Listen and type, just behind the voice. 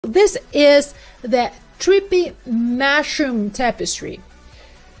this is the Trippy mushroom tapestry.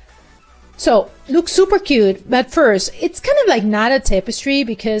 So looks super cute, but first it's kind of like not a tapestry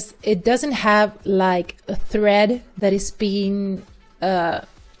because it doesn't have like a thread that is being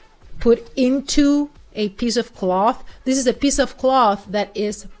put into a piece of cloth. This is a piece of cloth that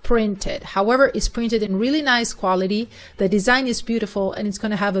is printed. However, it's printed in really nice quality. The design is beautiful and it's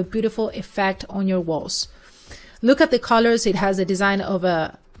going to have a beautiful effect on your walls. Look at the colors. It has a design of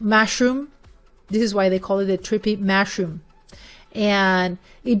a mushroom. This is why they call it a Trippy mushroom. And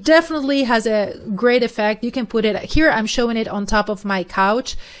it definitely has a great effect. You can put it here. I'm showing it on top of my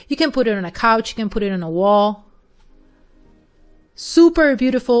couch. You can put it on a couch. You can put it on a wall. Super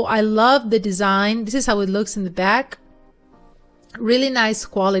beautiful. I love the design. This is how it looks in the back. Really nice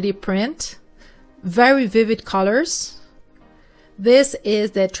quality print. Very vivid colors. This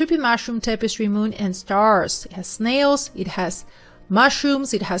is the Trippy mushroom tapestry moon and stars. It has snails. It has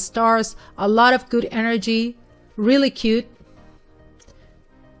mushrooms. It has stars. A lot of good energy. Really cute.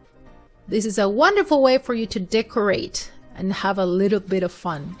 This is a wonderful way for you to decorate and have a little bit of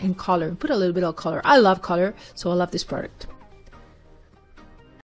fun and color. Put a little bit of color. I love color, so I love this product.